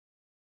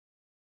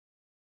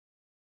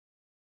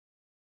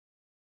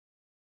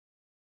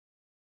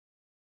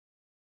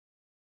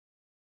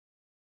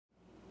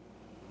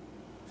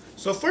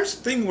So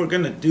first thing we're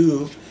going to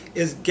do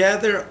is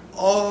gather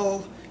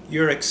all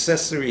your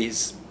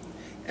accessories,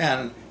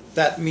 and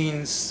that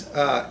means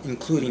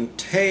including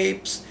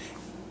tapes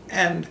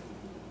and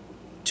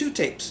two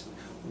tapes.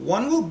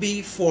 One will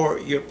be for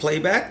your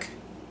playback,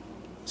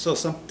 so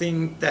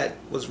something that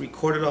was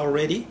recorded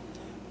already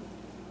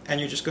and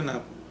you're just going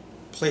to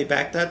play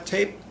back that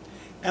tape.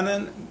 And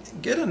then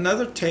get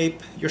another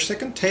tape. Your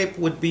second tape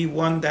would be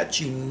one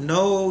that you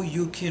know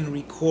you can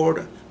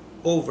record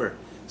over.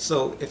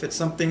 So if it's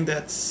something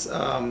that's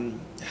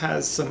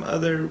has some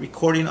other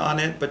recording on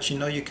it, but you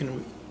know you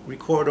can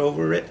record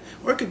over it,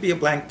 or it could be a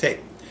blank tape.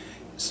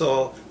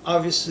 So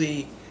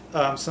obviously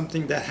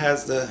something that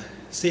has the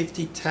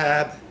safety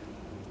tab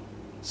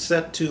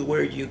set to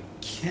where you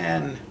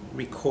can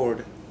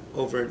record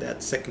over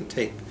that second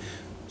tape.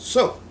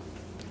 So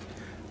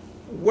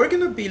we're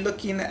going to be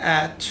looking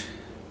at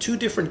two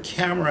different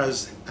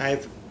cameras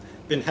I've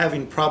been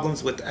having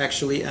problems with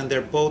actually, and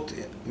they're both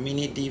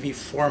MiniDV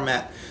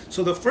format.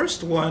 So the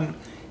first one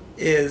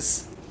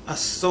is a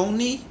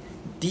Sony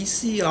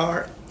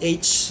DCR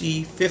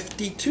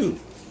HC52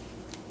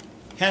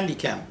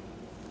 Handycam.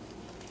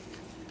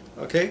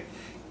 Okay,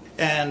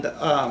 and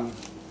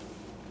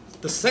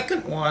the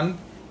second one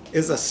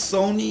is a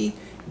Sony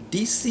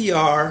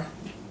DCR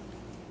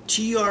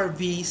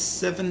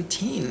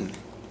TRV-17,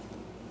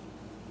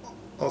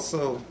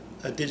 also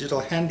a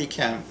digital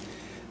Handycam.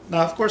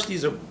 Now, of course,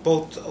 these are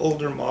both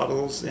older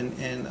models, and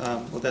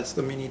well, that's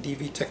the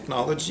MiniDV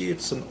technology.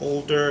 It's an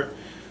older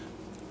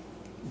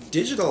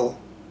digital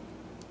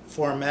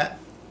format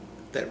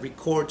that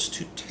records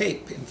to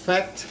tape. In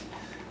fact,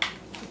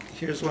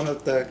 here's one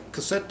of the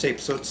cassette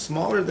tapes, so it's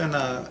smaller than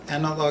an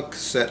analog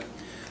cassette.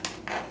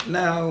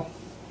 Now,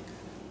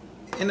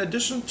 in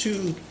addition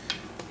to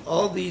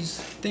all these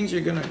things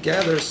you're going to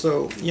gather,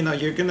 so you know,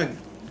 you're going to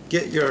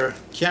get your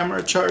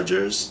camera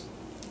chargers,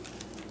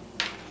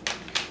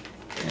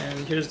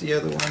 and here's the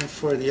other one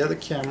for the other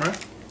camera.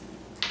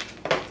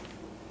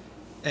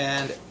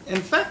 And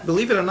in fact,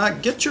 believe it or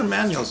not, get your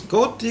manuals.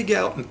 Go dig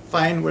out and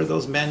find where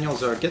those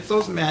manuals are. Get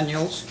those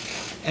manuals,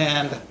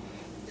 and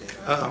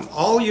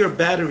all your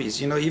batteries,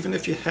 you know, even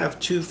if you have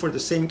two for the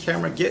same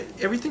camera, get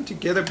everything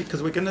together,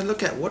 because we're going to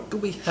look at what do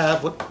we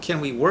have, what can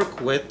we work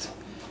with.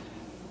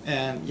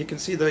 And you can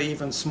see the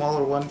even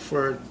smaller one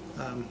for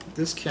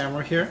this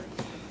camera here.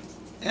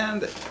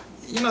 And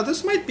you know,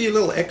 this might be a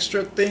little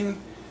extra thing,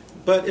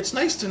 but it's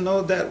nice to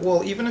know that,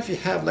 well, even if you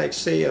have, like,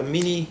 say, a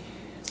mini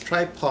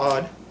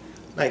tripod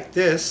like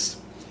this,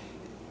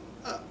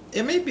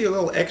 it may be a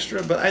little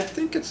extra, but I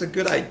think it's a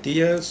good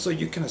idea, so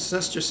you can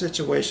assess your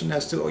situation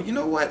as to, oh, you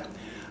know what,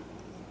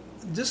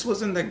 this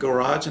was in the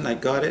garage and I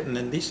got it, and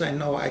at least I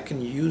know I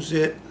can use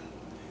it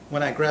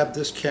when I grab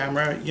this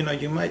camera. You know,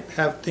 you might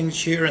have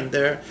things here and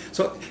there.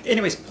 So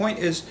anyways, point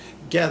is,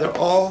 gather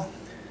all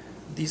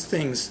these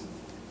things,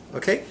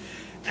 okay?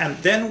 And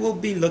then we'll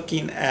be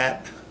looking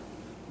at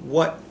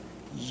what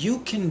you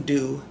can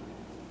do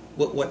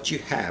with what you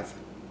have.